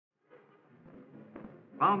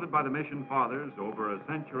Founded by the Mission Fathers over a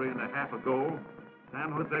century and a half ago,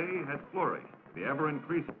 San Jose has flourished, the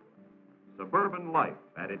ever-increasing suburban life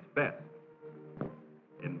at its best.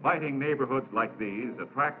 Inviting neighborhoods like these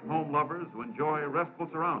attract home lovers who enjoy restful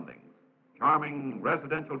surroundings, charming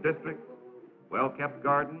residential districts, well-kept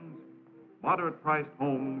gardens, moderate-priced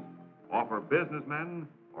homes, offer businessmen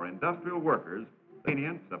or industrial workers the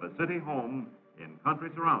convenience of a city home in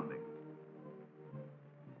country surroundings.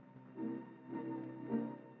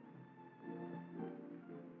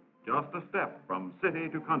 Just a step from city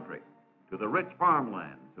to country, to the rich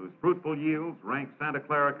farmlands whose fruitful yields rank Santa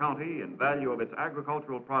Clara County in value of its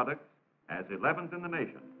agricultural products as 11th in the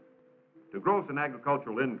nation. To gross an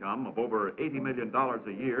agricultural income of over $80 million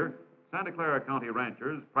a year, Santa Clara County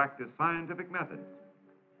ranchers practice scientific methods.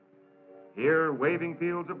 Here, waving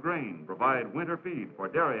fields of grain provide winter feed for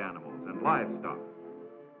dairy animals and livestock.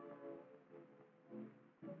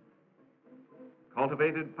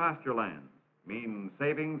 Cultivated pasture lands mean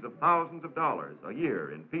savings of thousands of dollars a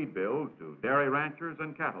year in feed bills to dairy ranchers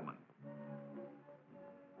and cattlemen.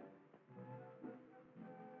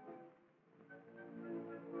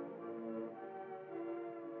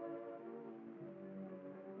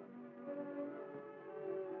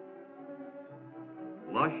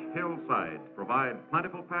 Lush hillsides provide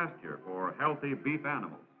plentiful pasture for healthy beef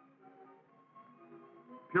animals.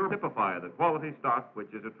 Typify the quality stock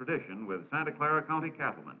which is a tradition with Santa Clara County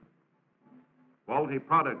cattlemen. Quality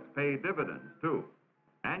products pay dividends, too.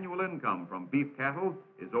 Annual income from beef cattle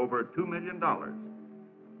is over $2 million.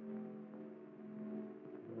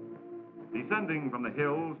 Descending from the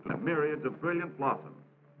hills to myriads of brilliant blossoms,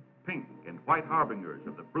 pink and white harbingers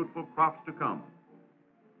of the fruitful crops to come.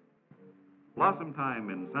 Blossom time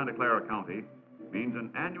in Santa Clara County means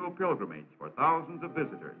an annual pilgrimage for thousands of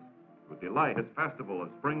visitors who delight in this festival of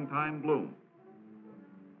springtime bloom.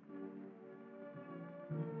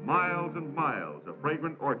 Miles and miles of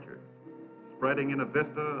fragrant orchards, spreading in a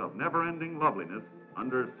vista of never-ending loveliness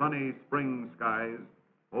under sunny spring skies,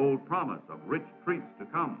 hold promise of rich treats to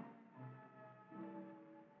come.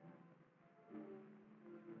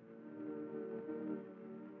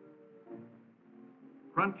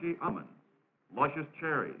 Crunchy almonds, luscious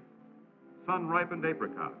cherries, sun-ripened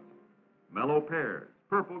apricots, mellow pears,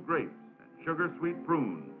 purple grapes, and sugar-sweet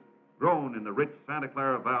prunes, grown in the rich Santa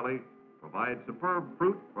Clara Valley, provide superb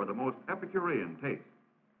fruit for the most Epicurean taste.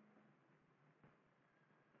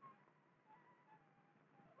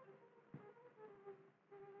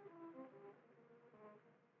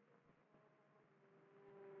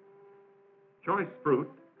 Choice fruit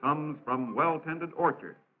comes from well-tended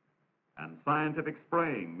orchards, and scientific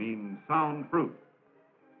spraying means sound fruit.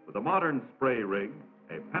 With a modern spray rig,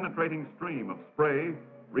 a penetrating stream of spray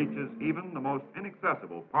reaches even the most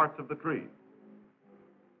inaccessible parts of the tree.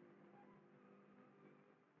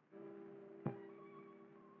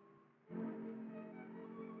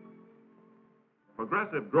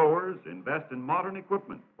 Progressive growers invest in modern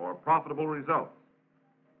equipment for profitable results.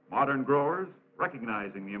 Modern growers,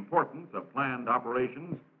 recognizing the importance of planned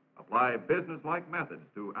operations, apply business-like methods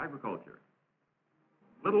to agriculture.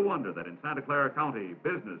 Little wonder that in Santa Clara County,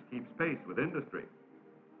 business keeps pace with industry.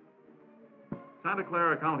 Santa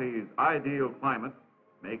Clara County's ideal climate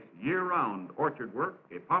makes year-round orchard work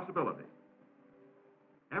a possibility.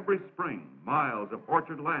 Every spring, miles of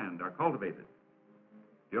orchard land are cultivated.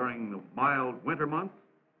 During the mild winter months,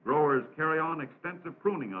 growers carry on extensive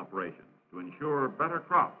pruning operations to ensure better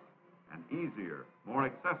crops and easier, more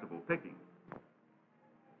accessible picking.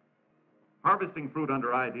 Harvesting fruit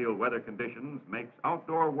under ideal weather conditions makes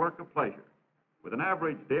outdoor work a pleasure. With an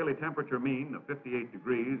average daily temperature mean of 58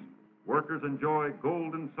 degrees, workers enjoy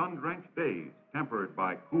golden sun-drenched days tempered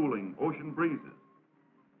by cooling ocean breezes.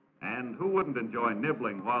 And who wouldn't enjoy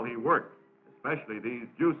nibbling while he worked, especially these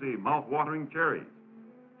juicy, mouth-watering cherries?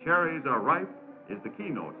 Cherries are ripe is the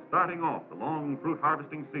keynote starting off the long fruit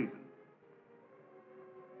harvesting season.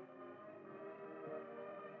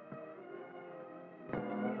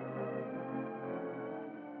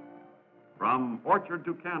 From orchard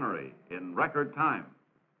to cannery in record time.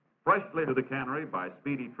 Freshly to the cannery by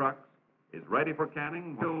speedy trucks, is ready for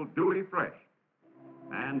canning till dewy fresh.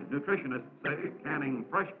 And nutritionists say canning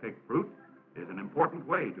fresh-picked fruit is an important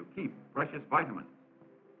way to keep precious vitamins.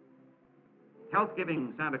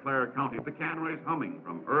 Health-giving Santa Clara County, the cannery is humming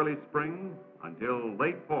from early spring until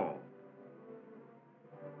late fall.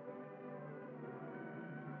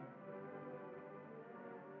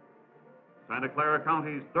 Santa Clara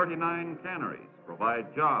County's 39 canneries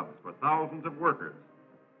provide jobs for thousands of workers.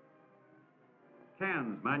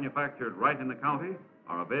 Cans manufactured right in the county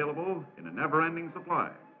are available in a never-ending supply.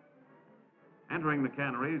 Entering the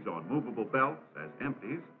canneries on movable belts as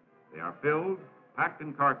empties, they are filled, packed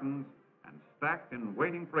in cartons, and stacked in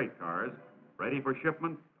waiting freight cars, ready for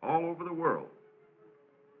shipment all over the world.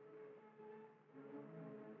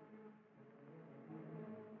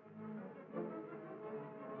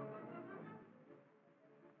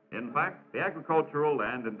 In fact, the agricultural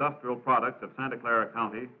and industrial products of Santa Clara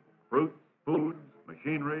County, fruits, foods,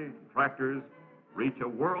 machinery, and tractors, reach a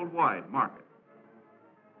worldwide market.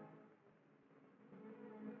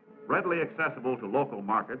 Readily accessible to local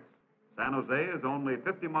markets, San Jose is only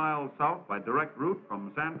 50 miles south by direct route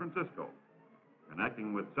from San Francisco.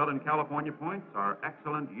 Connecting with Southern California points are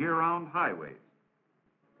excellent year-round highways.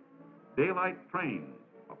 Daylight trains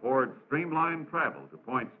afford streamlined travel to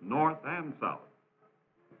points north and south.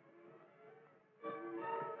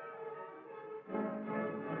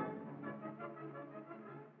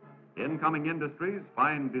 Incoming industries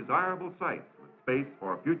find desirable sites with space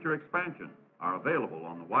for future expansion are available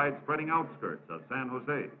on the wide-spreading outskirts of San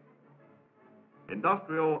Jose.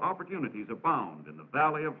 Industrial opportunities abound in the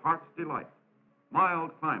Valley of Heart's Delight.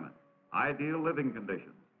 Mild climate, ideal living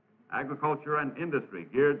conditions, agriculture and industry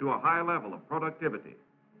geared to a high level of productivity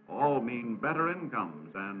all mean better incomes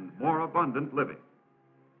and more abundant living.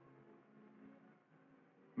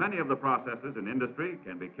 Many of the processes in industry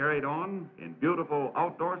can be carried on in beautiful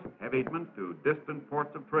outdoor heavy shipment to distant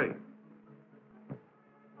ports of trade.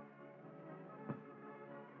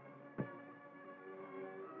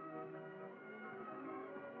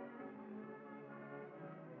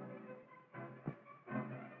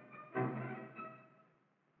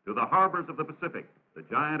 To the harbors of the Pacific, the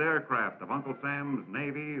giant aircraft of Uncle Sam's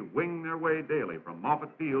Navy wing their way daily from Moffett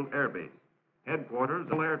Field Air Base, headquarters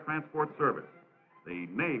of Air Transport Service, the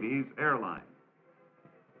Navy's airline.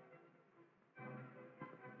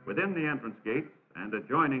 Within the entrance gates and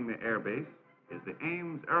adjoining the air base is the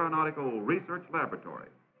Ames Aeronautical Research Laboratory.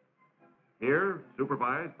 Here,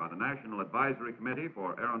 supervised by the National Advisory Committee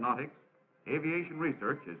for Aeronautics, aviation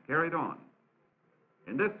research is carried on.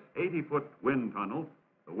 In this 80-foot wind tunnel,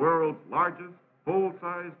 the world's largest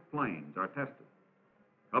full-sized planes are tested.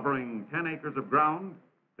 Covering 10 acres of ground,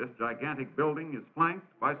 this gigantic building is flanked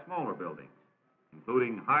by smaller buildings,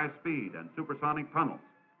 including high-speed and supersonic tunnels,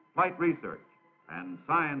 flight research, and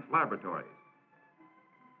science laboratories.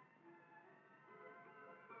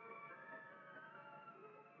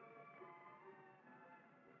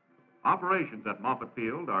 Operations at Moffett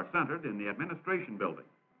Field are centered in the administration building,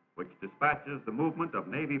 which dispatches the movement of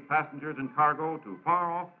Navy passengers and cargo to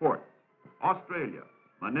far-off ports, Australia,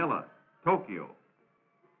 Manila, Tokyo.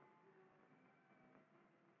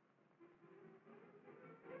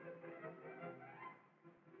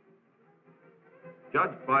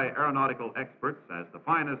 Judged by aeronautical experts as the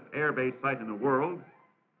finest air base site in the world,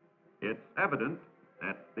 it's evident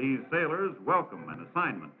that these sailors welcome an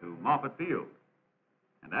assignment to Moffett Field.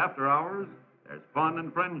 And after hours, there's fun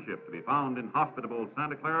and friendship to be found in hospitable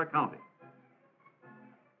Santa Clara County.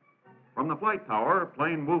 From the flight tower,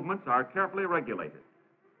 plane movements are carefully regulated.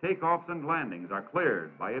 Takeoffs and landings are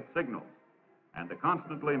cleared by its signals, and the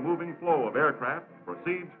constantly moving flow of aircraft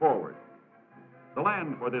proceeds forward. The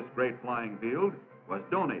land for this great flying field was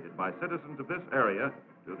donated by citizens of this area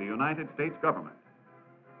to the United States government.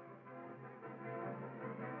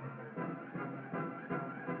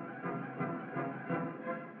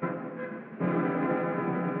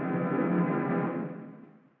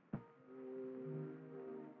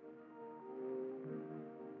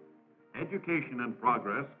 Education and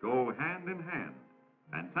progress go hand in hand,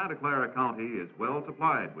 and Santa Clara County is well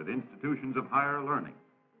supplied with institutions of higher learning.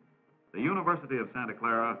 The University of Santa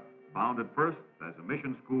Clara, founded first as a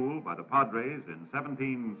mission school by the Padres in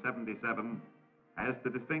 1777, has the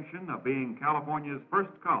distinction of being California's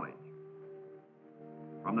first college.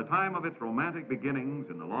 From the time of its romantic beginnings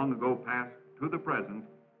in the long-ago past to the present,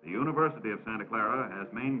 the University of Santa Clara has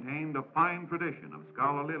maintained a fine tradition of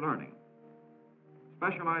scholarly learning.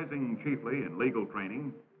 Specializing chiefly in legal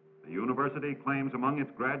training, the university claims among its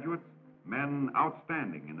graduates men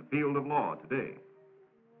outstanding in the field of law today.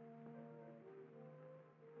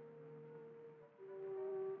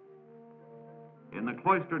 In the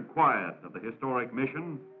cloistered quiet of the historic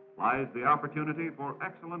mission lies the opportunity for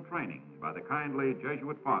excellent training by the kindly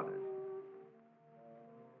Jesuit fathers.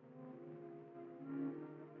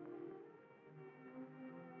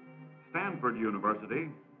 Stanford University,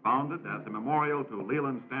 founded as a memorial to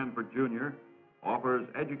Leland Stanford, Jr., offers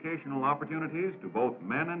educational opportunities to both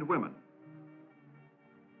men and women.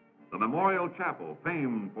 The Memorial Chapel,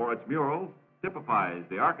 famed for its mural, typifies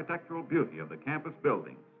the architectural beauty of the campus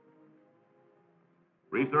buildings.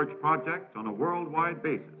 Research projects on a worldwide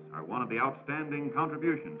basis are one of the outstanding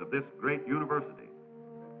contributions of this great university.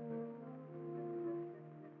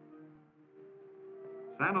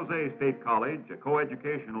 San Jose State College, a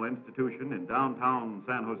coeducational institution in downtown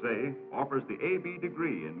San Jose, offers the A.B.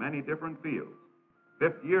 degree in many different fields.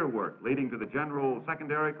 Fifth-year work leading to the general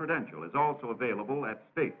secondary credential is also available at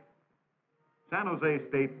State. San Jose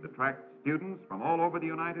State attracts students from all over the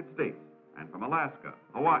United States and from Alaska,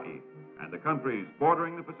 Hawaii, and the countries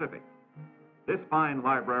bordering the Pacific. This fine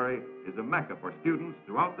library is a mecca for students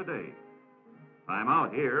throughout the day. Time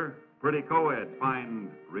out here, pretty co-eds find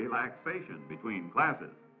relaxation between classes.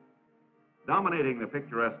 Dominating the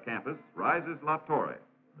picturesque campus rises La Torre,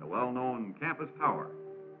 the well-known campus tower.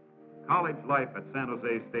 College life at San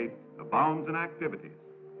Jose State abounds in activities,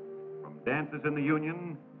 from dances in the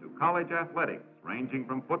Union to college athletics, ranging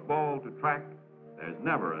from football to track. There's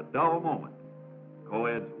never a dull moment.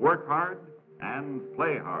 Co-eds work hard and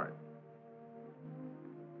play hard.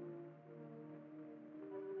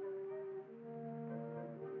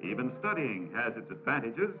 Even studying has its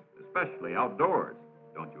advantages, especially outdoors.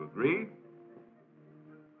 Don't you agree?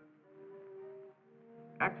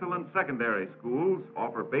 Excellent secondary schools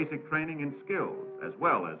offer basic training in skills as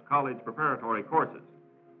well as college preparatory courses.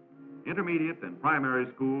 Intermediate and primary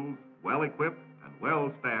schools, well-equipped and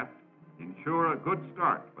well-staffed, ensure a good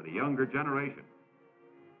start for the younger generation.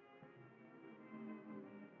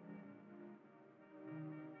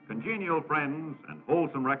 Congenial friends and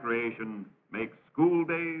wholesome recreation make school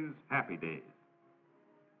days happy days.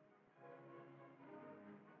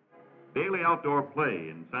 Daily outdoor play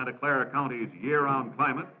in Santa Clara County's year-round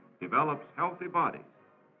climate develops healthy bodies.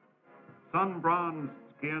 Sun-bronzed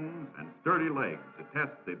skins and sturdy legs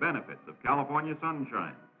attest the benefits of California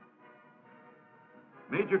sunshine.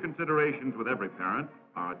 Major considerations with every parent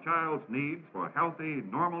are a child's needs for healthy,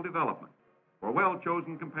 normal development, for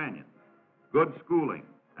well-chosen companions, good schooling,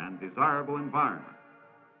 and desirable environment.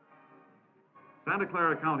 Santa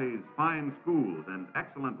Clara County's fine schools and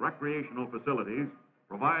excellent recreational facilities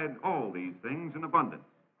provide all these things in abundance.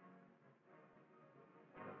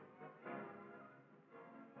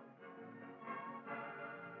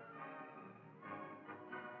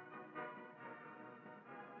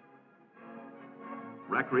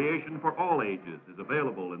 Recreation for all ages is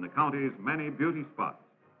available in the county's many beauty spots.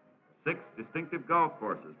 6 distinctive golf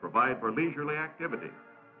courses provide for leisurely activity.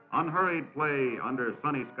 Unhurried play under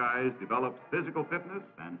sunny skies develops physical fitness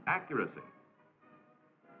and accuracy.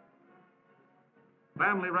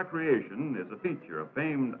 Family recreation is a feature of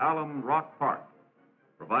famed Alum Rock Park.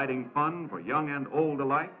 Providing fun for young and old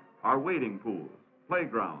alike are wading pools,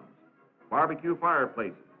 playgrounds, barbecue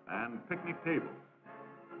fireplaces, and picnic tables.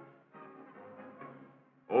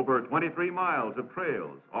 Over 23 miles of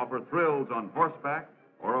trails offer thrills on horseback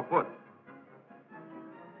or afoot.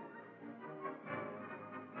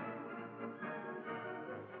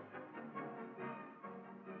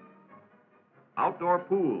 Outdoor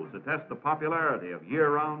pools attest the popularity of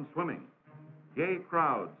year-round swimming. Gay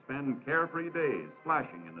crowds spend carefree days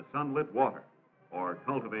splashing in the sunlit water or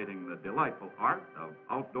cultivating the delightful art of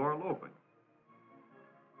outdoor loafing.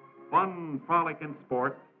 Fun, frolic, and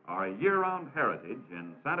sport are a year-round heritage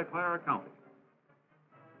in Santa Clara County.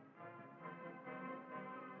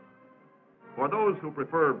 For those who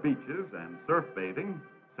prefer beaches and surf bathing,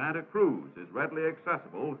 Santa Cruz is readily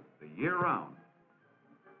accessible the year-round.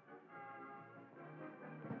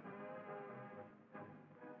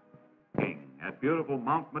 At beautiful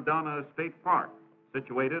Mount Madonna State Park,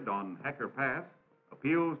 situated on Hecker Pass,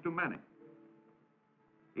 appeals to many.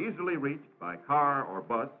 Easily reached by car or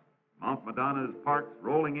bus, Mount Madonna's park's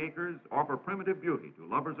rolling acres offer primitive beauty to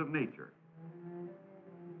lovers of nature.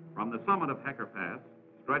 From the summit of Hecker Pass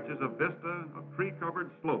stretches a vista of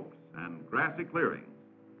tree-covered slopes and grassy clearings.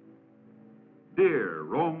 Deer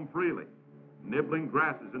roam freely, nibbling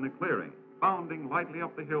grasses in the clearing, bounding lightly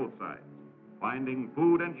up the hillsides, finding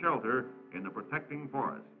food and shelter in the protecting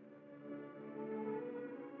forest.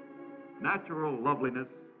 Natural loveliness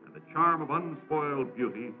and the charm of unspoiled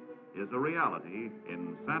beauty is a reality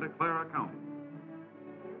in Santa Clara County.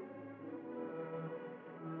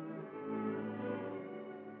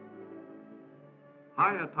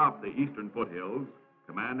 High atop the eastern foothills,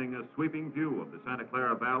 commanding a sweeping view of the Santa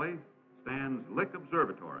Clara Valley, stands Lick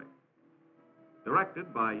Observatory.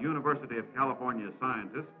 Directed by University of California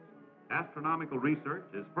scientists, astronomical research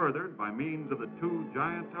is furthered by means of the 2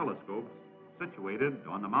 giant telescopes situated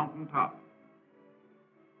on the mountain top.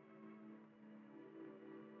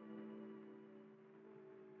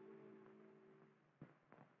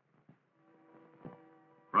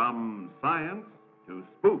 From science to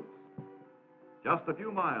spooks, Just a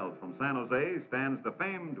few miles from San Jose stands the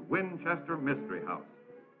famed Winchester Mystery House.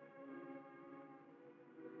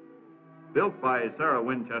 Built by Sarah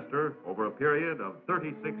Winchester over a period of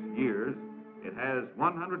 36 years, it has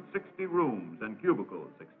 160 rooms and cubicles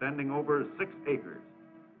extending over 6 acres.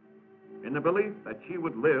 In the belief that she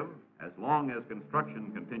would live as long as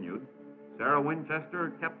construction continued, Sarah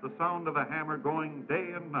Winchester kept the sound of a hammer going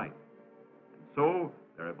day and night. And so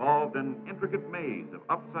there evolved an intricate maze of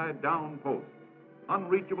upside-down posts,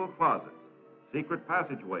 unreachable closets, secret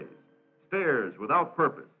passageways, stairs without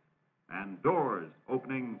purpose, and doors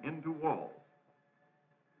opening into walls.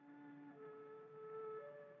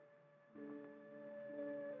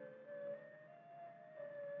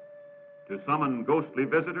 To summon ghostly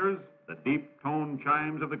visitors, the deep-toned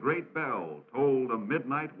chimes of the great bell tolled a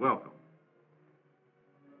midnight welcome.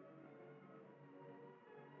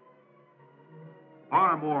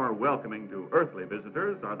 Far more welcoming to earthly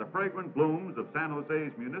visitors are the fragrant blooms of San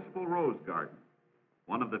Jose's Municipal Rose Garden,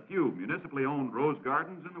 one of the few municipally owned rose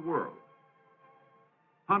gardens in the world.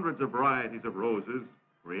 Hundreds of varieties of roses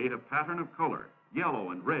create a pattern of color,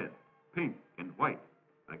 yellow and red, pink and white,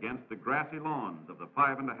 against the grassy lawns of the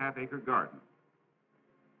 5.5-acre garden.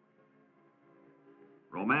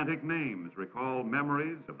 Romantic names recall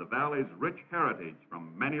memories of the valley's rich heritage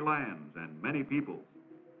from many lands and many peoples: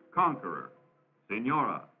 Conqueror,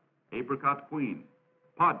 Senora, Apricot Queen,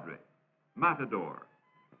 Padre, Matador,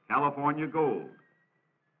 California Gold.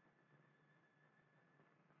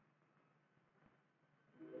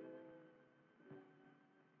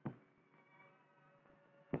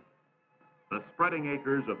 The spreading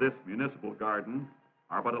acres of this municipal garden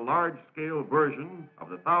are but a large-scale version of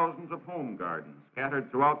the thousands of home gardens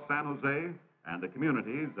scattered throughout San Jose and the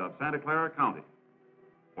communities of Santa Clara County.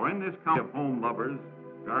 For in this county of home lovers,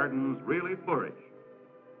 gardens really flourish,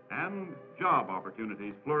 and job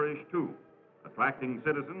opportunities flourish too, attracting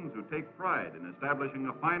citizens who take pride in establishing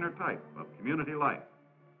a finer type of community life.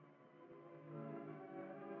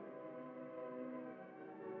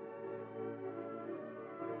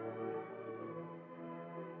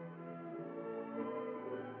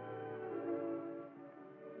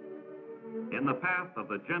 In the path of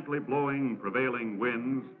the gently blowing prevailing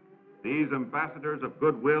winds, these ambassadors of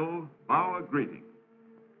goodwill bow a greeting,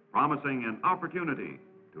 promising an opportunity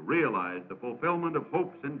to realize the fulfillment of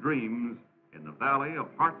hopes and dreams in the Valley of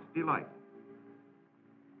Heart's Delight.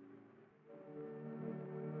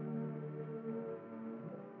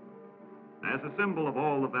 As a symbol of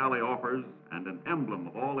all the valley offers and an emblem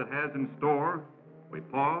of all it has in store, we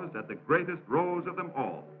paused at the greatest rose of them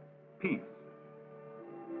all, peace.